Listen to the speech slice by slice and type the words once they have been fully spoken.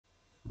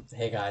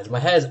Hey guys, my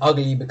hair is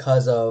ugly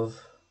because of...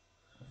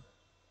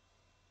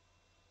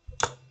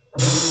 I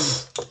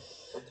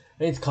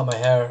need to cut my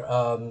hair.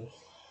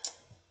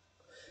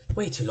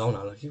 Way too long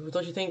now.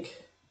 Don't you think?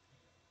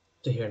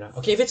 To here now.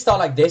 Okay, if it's styled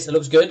like this, it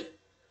looks good.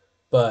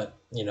 But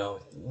you know,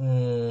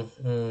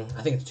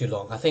 I think it's too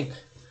long. I think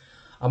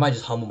I might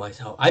just humble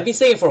myself. I've been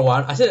saying it for a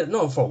while. I said it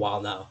not for a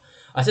while now.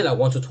 I said it like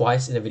once or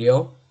twice in a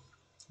video.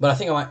 But I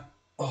think I might.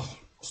 Oh,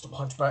 stop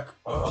hunchback.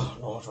 Oh,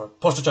 no, sorry.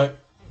 Posture check.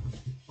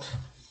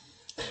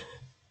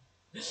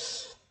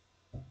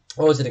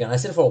 What was it again? I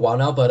said it for a while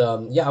now, but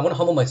yeah, I'm gonna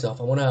humble myself.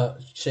 I'm gonna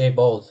shave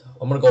bald.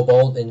 I'm gonna go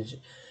bald and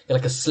get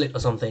like a slit or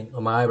something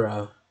on my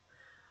eyebrow.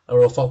 A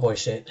real fuckboy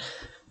shit.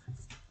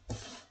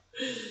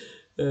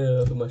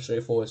 Put my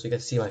straight forward so you can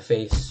see my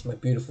face, my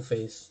beautiful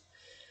face,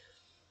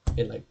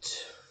 in like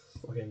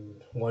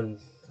fucking one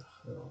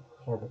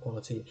horrible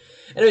quality.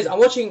 Anyways, I'm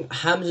watching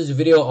Hamza's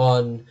video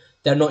on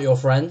They're Not Your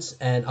Friends,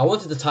 and I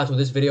wanted to title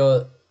this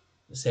video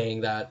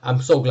saying that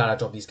I'm so glad I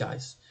dropped these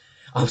guys.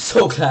 I'm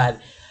so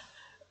glad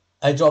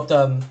I dropped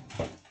Damn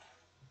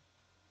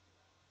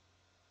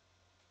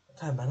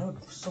man, I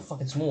look so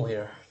fucking small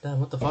here. Damn,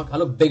 what the fuck? I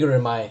look bigger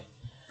in my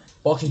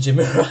boxing gym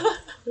mirror.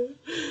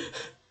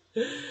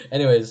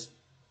 Anyways.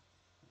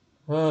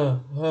 Anyways,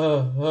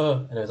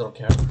 I don't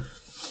care.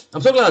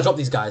 I'm so glad I dropped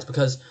these guys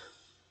because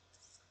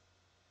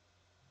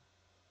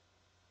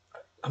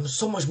I'm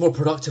so much more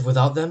productive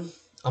without them.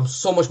 I'm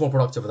so much more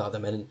productive without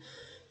them, and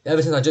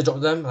ever since I just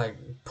dropped them, like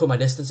put my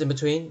distance in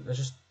between, I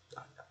just,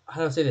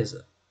 how do I say this? I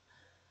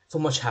feel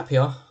much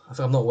happier. I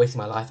feel I'm not wasting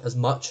my life as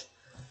much,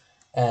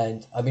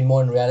 and I've been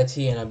more in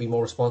reality, and I've been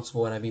more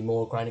responsible, and I've been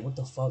more grinding. What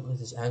the fuck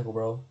is this angle,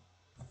 bro?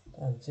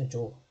 Damn, it's a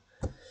jaw.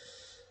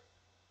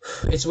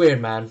 It's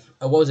weird, man.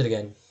 What was it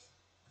again?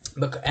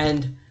 Look,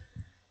 and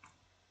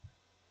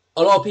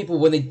a lot of people,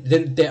 when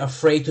they're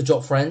afraid to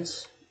drop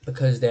friends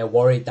because they're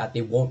worried that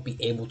they won't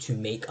be able to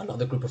make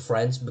another group of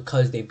friends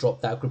because they've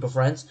dropped that group of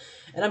friends.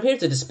 And I'm here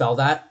to dispel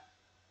that.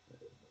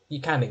 You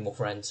can make more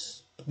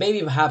friends.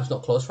 Maybe perhaps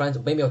not close friends.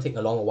 Maybe it'll take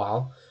a longer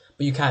while.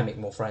 But you can make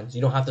more friends.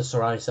 You don't have to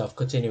surround yourself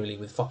continually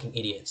with fucking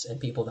idiots and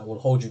people that will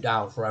hold you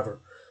down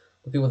forever.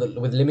 With people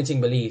with limiting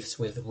beliefs,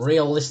 with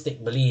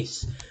realistic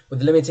beliefs,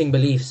 with limiting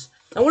beliefs.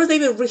 And what does they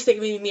even realistic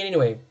mean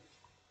anyway?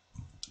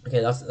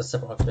 Okay, that's a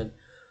separate argument.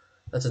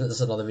 That's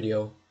another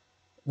video.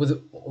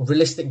 With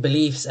realistic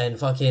beliefs and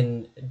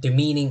fucking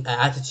demeaning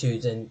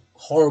attitudes and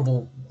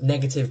horrible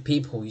negative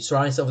people, you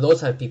surround yourself with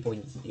those type of people.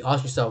 And you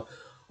ask yourself,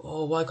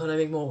 oh, why can't I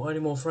make any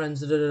more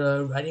friends? I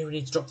didn't really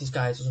need to drop these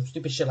guys or some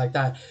stupid shit like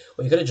that.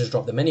 Well, you could have just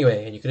dropped them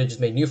anyway, and you could have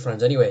just made new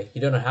friends anyway.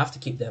 You don't have to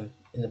keep them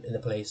in the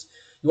place.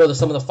 You are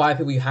some of the 5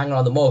 people you hang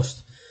around the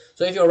most.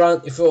 So if you're,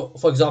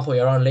 for example,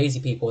 you're around lazy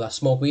people that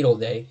smoke weed all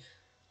day.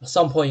 At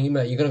some point,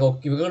 you're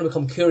gonna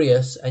become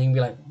curious, and you're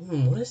gonna be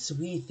like, what is this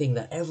weird thing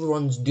that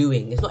everyone's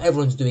doing? It's not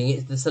everyone's doing it.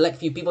 It's the select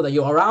few people that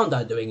you're around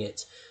that are doing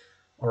it.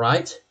 All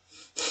right.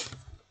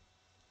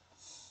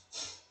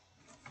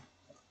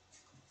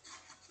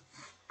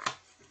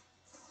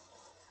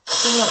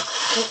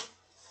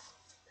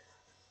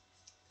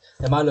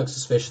 It might look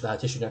suspicious that I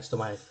have tissue next to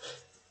my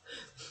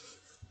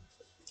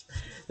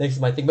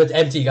thing, but it's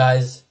empty,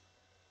 guys.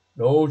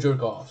 No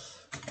jerk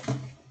off,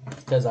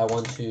 because I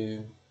want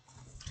to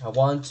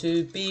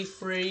be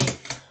free.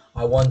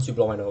 I want to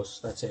blow my nose.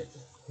 That's it.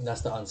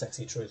 That's the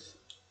unsexy truth.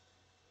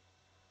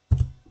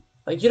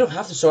 Like, you don't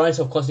have to surround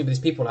yourself constantly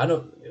with these people. Let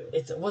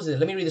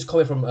me read this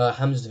comment from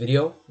Hamza's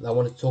video that I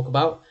wanted to talk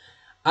about.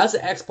 As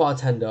an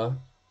ex-bartender,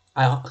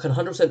 I can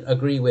 100%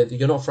 agree with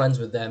you're not friends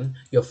with them.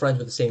 You're friends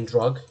with the same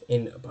drug,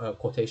 in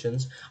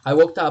quotations. I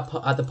worked at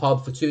the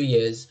pub for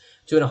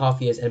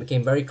 2.5 years, and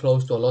became very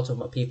close to a lot of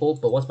my people.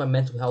 But once my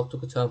mental health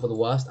took a turn for the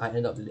worst, I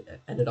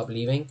ended up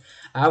leaving.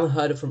 I haven't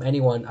heard it from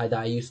anyone that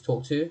I used to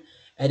talk to.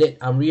 Edit,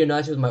 I'm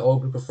reunited with my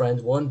old group of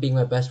friends. One being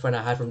my best friend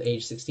I had from the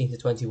age 16 to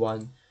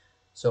 21.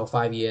 So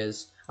 5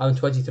 years. I'm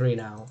 23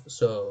 now,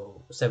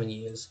 so 7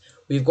 years.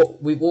 We've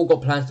all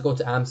got plans to go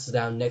to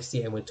Amsterdam next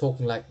year, and we're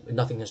talking like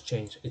nothing has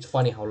changed. It's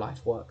funny how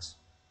life works.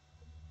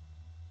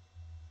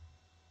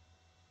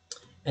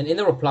 And in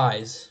the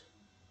replies,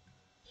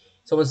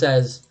 someone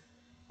says,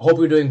 I hope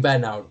you're doing better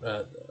now,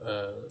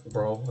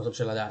 bro, or some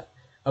shit like that.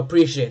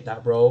 Appreciate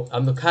that, bro.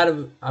 I'm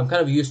kind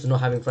of used to not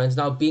having friends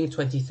now. Being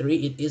 23,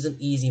 it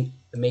isn't easy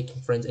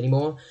making friends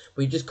anymore,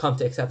 but you just come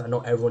to accept that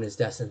not everyone is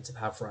destined to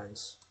have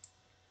friends.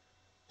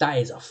 That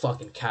is a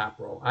fucking cap,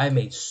 bro. I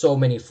made so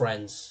many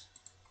friends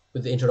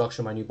with the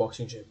introduction of my new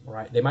boxing gym,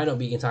 alright? They might not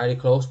be entirely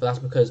close, but that's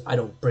because I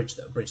don't bridge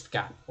the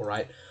gap,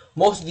 alright?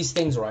 Most of these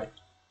things, right?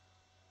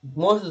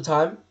 Most of the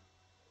time,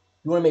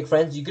 you want to make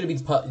friends, you gotta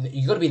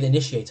be the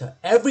initiator.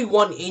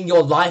 Everyone in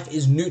your life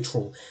is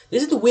neutral.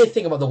 This is the weird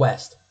thing about the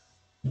West.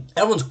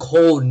 Everyone's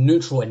cold,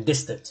 neutral, and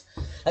distant.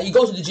 Like, you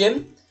go to the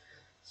gym.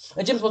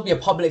 A gym's supposed to be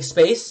a public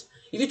space.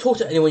 If you talk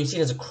to anyone, you're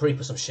seen as a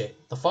creep or some shit.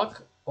 The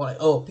fuck? Or like,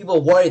 oh, people are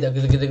worried that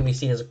they're gonna be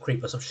seen as a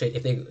creep or some shit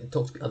if they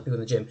talk to other people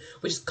in the gym,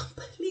 which is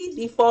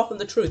completely far from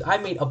the truth. I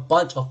made a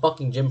bunch of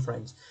fucking gym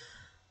friends.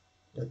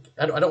 Like,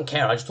 I don't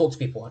care. I just talk to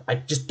people. I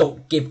just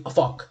don't give a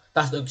fuck.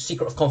 That's the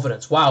secret of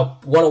confidence. Wow,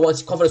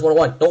 101, confidence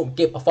 101. Don't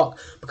give a fuck.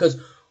 Because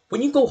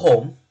when you go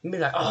home, you'll be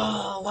like,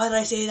 oh, why did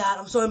I say that?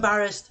 I'm so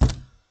embarrassed.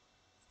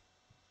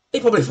 They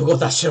probably forgot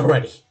that shit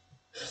already.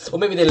 Or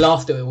maybe they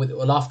laughed at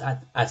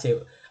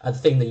it at the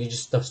thing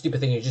that the stupid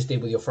thing you just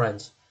did with your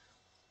friends.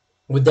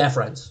 With their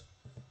friends.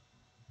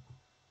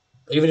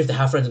 Even if they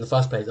have friends in the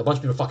first place. A bunch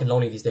of people are fucking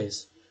lonely these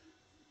days.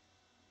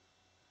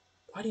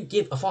 Why do you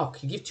give a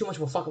fuck? You give too much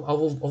of a fuck of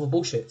a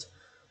bullshit.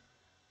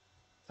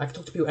 I can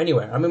talk to people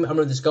anywhere. I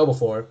remember this girl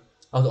before.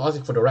 I was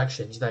asking for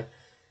directions. She's like,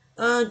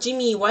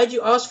 Jimmy, why'd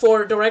you ask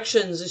for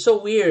directions? It's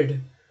so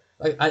weird.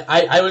 Like,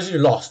 I was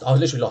literally lost. I was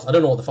literally lost. I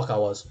don't know what the fuck I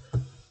was.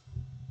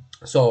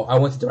 So I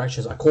went to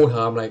directions. I called her.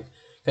 I'm like,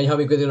 can you help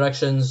me with the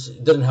directions?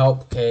 It didn't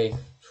help. Okay,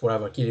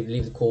 whatever.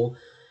 Leave the call.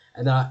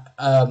 And then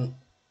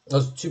there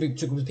was two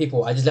groups of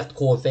people. I just left the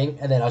call thing,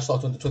 and then I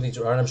started talking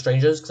to random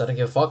strangers because I don't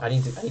give a fuck. I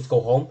need to go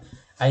home.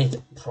 I need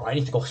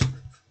to go.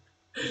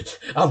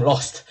 I'm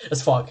lost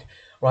as fuck.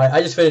 Right.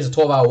 I just finished a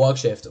 12-hour work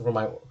shift from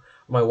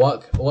my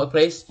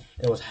workplace,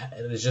 and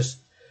it was just,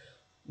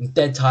 I'm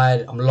dead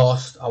tired. I'm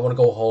lost. I want to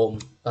go home.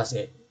 That's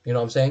it. You know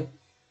what I'm saying?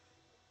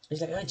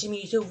 He's like, oh, Jimmy,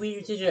 you're so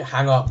weird. Did you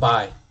hang up?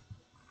 Bye.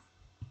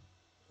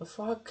 The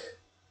fuck?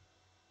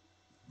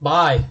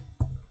 Bye.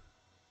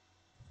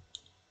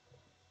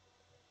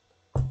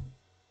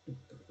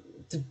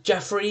 The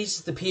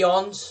Jeffreys, the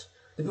peons,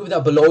 the people that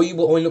are below you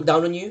will only look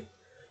down on you.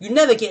 You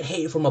never get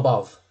hate from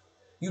above.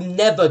 You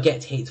never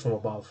get hate from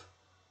above.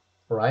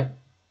 Alright?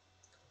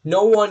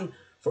 No one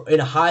in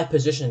a high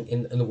position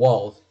in the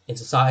world, in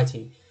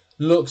society,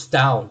 looks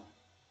down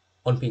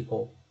on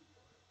people.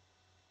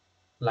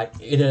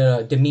 Like, in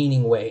a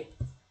demeaning way.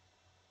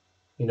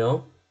 You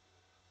know?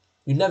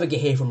 You never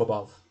get hate from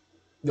above.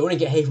 You only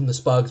get hate from the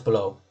spugs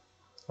below.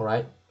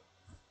 Alright?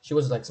 She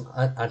was like some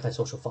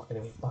antisocial fuck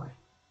anyway. Bye.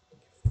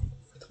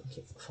 I don't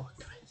give a fuck,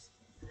 guys.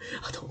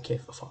 I don't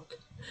give a fuck.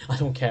 I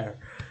don't care.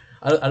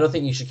 I don't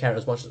think you should care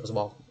as much as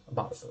well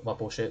about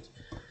bullshit.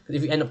 Because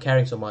if you end up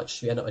caring so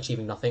much, you end up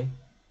achieving nothing.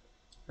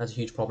 That's a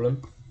huge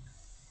problem.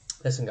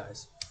 Listen,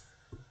 guys.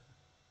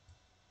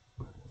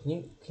 Can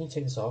you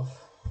take this off?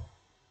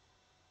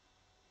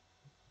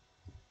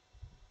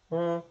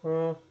 The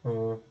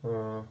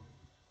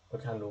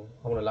candle.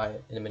 I want to light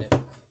it in a minute.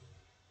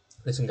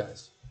 Listen,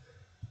 guys.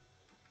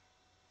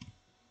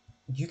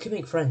 You can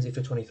make friends if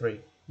you're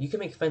 23. You can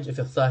make friends if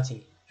you're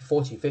 30,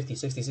 40, 50,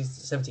 60,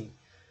 60, 70.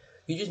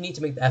 You just need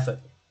to make the effort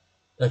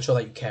and show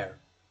that you care.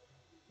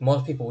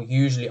 Most people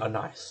usually are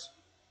nice.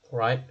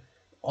 Right?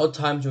 Odd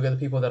times you'll get the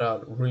people that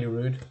are really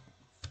rude.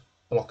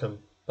 Block them.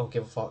 Don't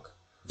give a fuck.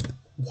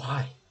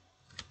 Why?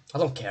 I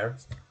don't care.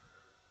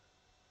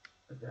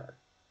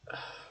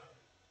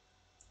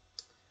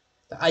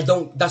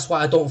 That's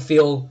why I don't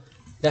feel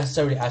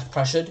necessarily as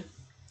pressured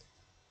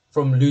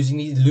from losing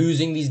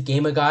these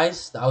gamer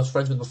guys that I was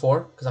friends with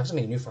before, because I can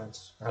make new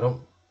friends. I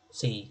don't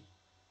see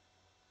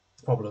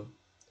the problem.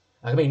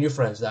 I can make new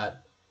friends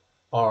that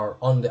are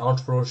on the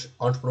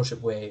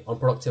entrepreneurship way, on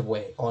productive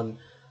way, on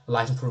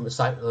lifestyle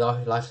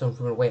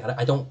improvement way.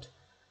 I don't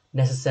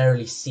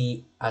necessarily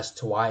see as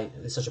to why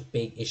it's such a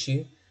big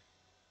issue.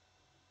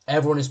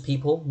 Everyone is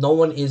people. No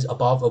one is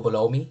above or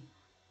below me.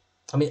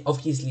 I mean,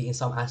 obviously, in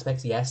some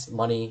aspects, yes.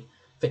 Money,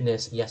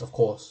 fitness, yes, of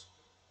course.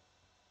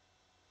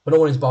 But no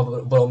one is above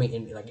or below me.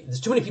 There's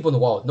too many people in the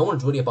world. No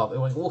one's really above. We're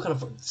all kind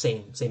of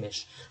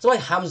same-ish. That's why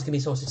Hamza can be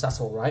so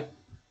successful, right?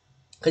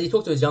 Because he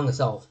talked to his younger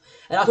self.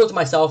 And I talk to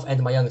myself and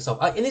to my younger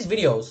self. In these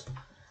videos,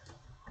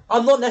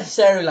 I'm not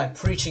necessarily like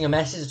preaching a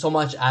message so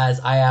much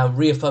as I am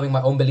reaffirming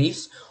my own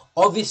beliefs.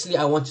 Obviously,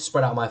 I want to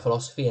spread out my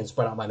philosophy and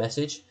spread out my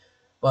message.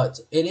 But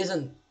it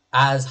isn't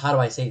as, how do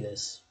I say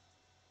this?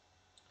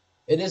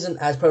 It isn't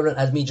as prevalent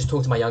as me just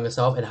talking to my younger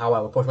self and how I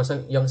would approach my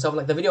younger self.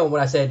 Like the video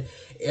when I said,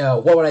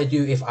 what would I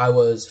do if I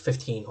was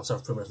 15 or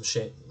self-improvement or some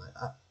shit.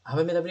 Have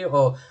I made that video?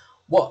 Or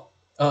what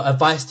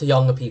advice to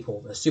younger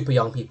people, super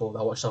young people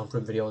that watch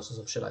self-improvement videos or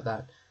some shit like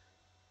that.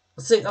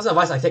 That's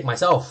advice I take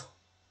myself.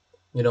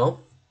 You know?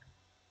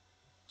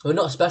 We're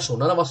not special.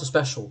 None of us are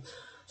special.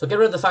 So get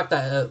rid of the fact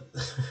that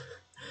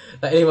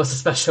that any of us are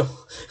special,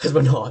 because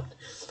we're not.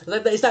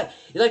 It's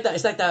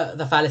like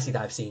the fallacy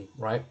that I've seen,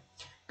 right?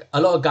 A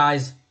lot of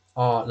guys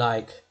are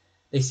like,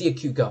 they see a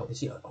cute girl, they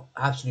see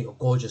absolutely a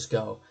gorgeous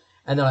girl,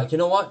 and they're like, you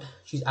know what?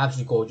 She's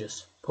absolutely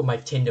gorgeous. Put my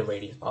Tinder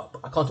radius up.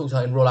 I can't talk to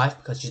her in real life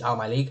because she's out of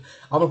my league.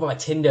 I'm gonna put my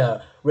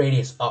Tinder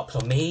radius up, so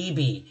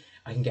maybe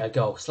I can get a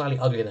girl slightly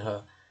uglier than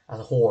her as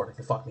a whore that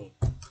can fuck me.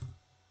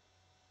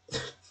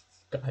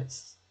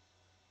 Guys,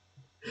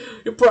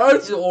 your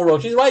priorities are all wrong.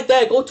 She's right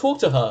there. Go talk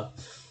to her.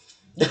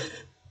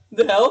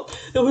 The hell?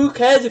 No, who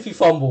cares if you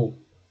fumble?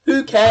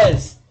 Who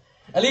cares?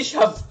 At least you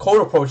have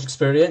cold approach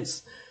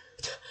experience.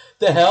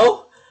 The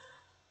hell?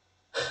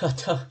 I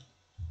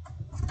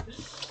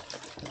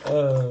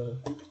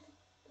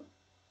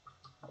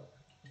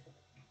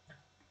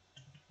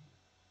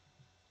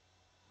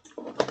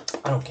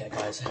don't care,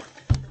 guys.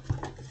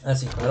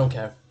 Honestly, I don't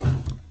care.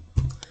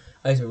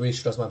 I used to really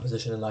stress my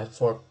position in life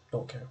before.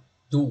 Don't care.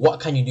 What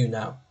can you do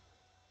now?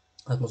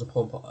 That's the most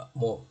important,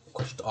 more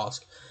question to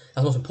ask.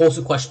 That's the most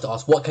important question to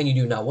ask. What can you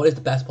do now? What is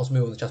the best possible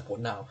move on the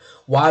chessboard now?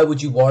 Why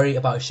would you worry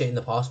about shit in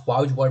the past? Why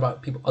would you worry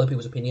about other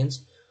people's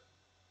opinions?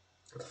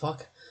 What the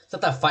fuck? It's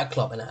like that Fight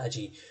Club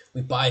analogy.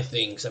 We buy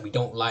things that we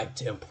don't like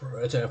to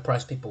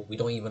impress people we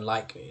don't even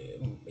like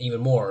even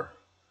more.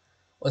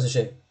 What's the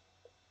shit?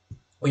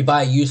 We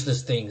buy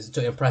useless things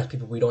to impress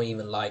people we don't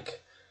even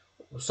like.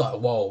 So,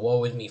 whoa,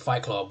 woe is me,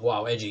 Fight Club,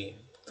 wow, edgy.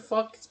 What the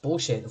fuck? It's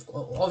bullshit.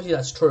 Obviously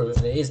that's true,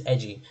 and it is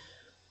edgy.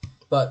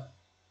 But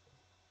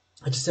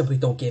I just simply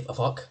don't give a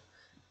fuck.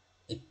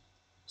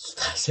 It's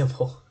that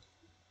simple.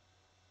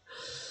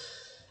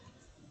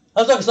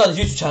 I was like to start a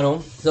YouTube channel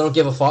because I don't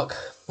give a fuck.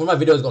 One of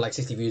my videos got like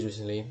 60 views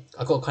recently.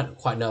 I got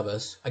quite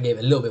nervous. I gave it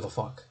a little bit of a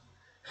fuck.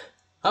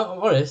 I'm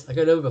honest, I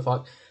gave it a little bit of a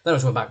fuck. Then I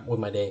just went back with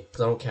my day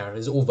because I don't care.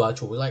 It's all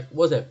virtual. Like,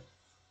 what's it?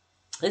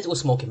 It's all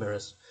smoke and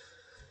mirrors.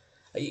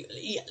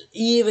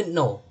 Even,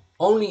 no.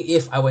 Only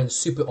if I went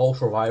super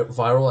ultra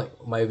viral,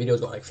 like my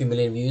videos got like 3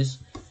 million views.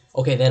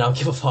 Okay, then I'll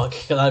give a fuck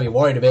because I'd be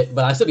worried a bit.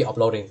 But I'd still be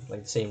uploading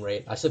like the same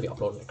rate. I'd still be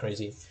uploading like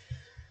crazy.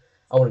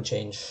 I wouldn't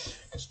change.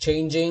 Because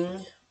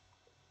changing...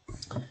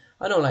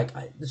 I know, like,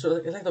 it's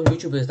like the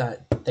YouTubers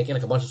that they get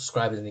like a bunch of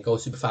subscribers and they go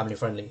super family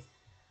friendly.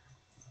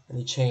 And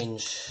they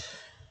change.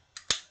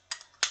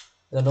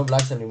 And I don't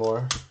like them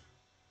anymore.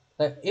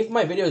 Like, if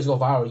my videos go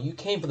viral, you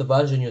came for the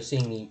version you're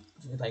seeing me,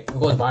 like, it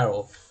goes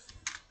viral.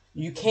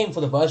 You came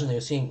for the version that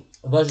you're seeing,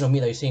 the version of me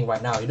that you're seeing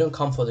right now. You don't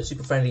come for the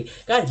super friendly,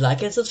 guys,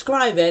 like and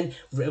subscribe and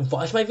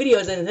watch my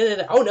videos and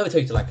I will never tell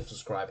you to like and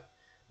subscribe.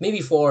 Maybe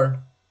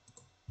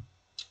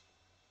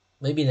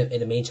in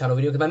the main channel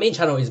video, because my main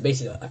channel is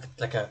basically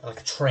like a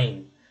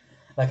train,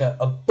 like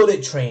a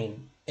bullet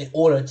train in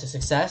order to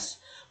success.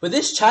 But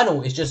this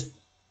channel is just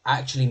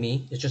actually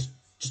me. It's just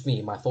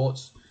me, my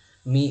thoughts,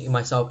 me,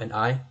 myself, and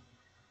I.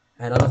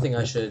 And I don't think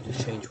I should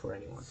change for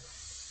anyone.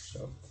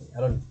 So I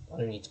don't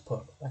need to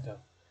put like a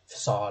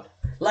facade.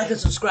 Like and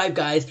subscribe,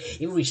 guys. If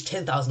we reach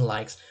 10,000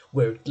 likes,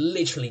 we're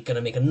literally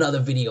gonna make another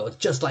video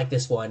just like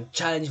this one,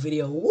 challenge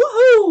video.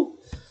 Woohoo!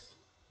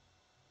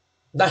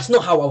 That's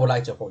not how I would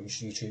like to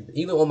approach YouTube.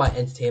 Even on my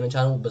entertainment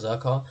channel,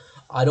 Berserker,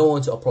 I don't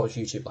want to approach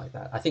YouTube like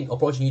that. I think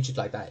approaching YouTube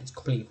like that is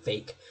completely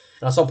fake.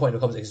 And at some point it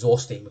becomes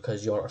exhausting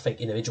because you're a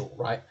fake individual,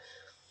 right?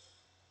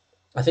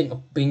 I think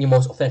being your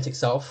most authentic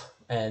self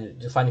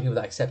and finding people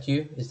that accept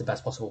you is the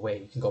best possible way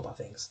you can go about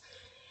things.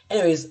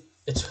 Anyways,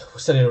 we're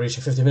starting to reach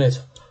 50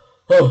 minutes.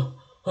 Oh,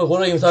 we're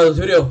not even started this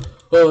video.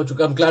 Oh,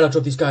 I'm glad I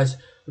dropped these guys.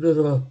 I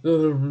don't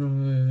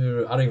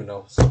even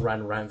know. Some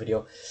random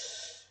video.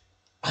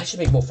 I should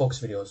make more focus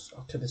videos.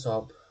 I'll clip this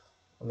up.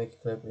 I'll make a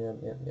clip. Yeah.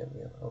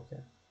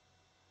 Okay.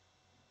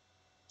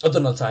 I'll do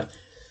another time.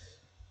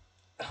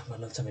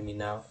 Another time I mean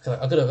now.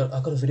 I got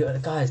a video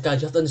edit. Guys, you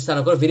have to understand.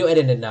 I've got a video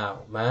edited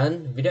now,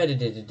 man. Video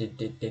edited.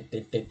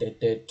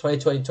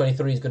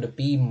 2023 is gonna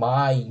be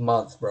my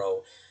month,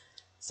 bro.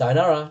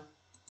 Sayonara.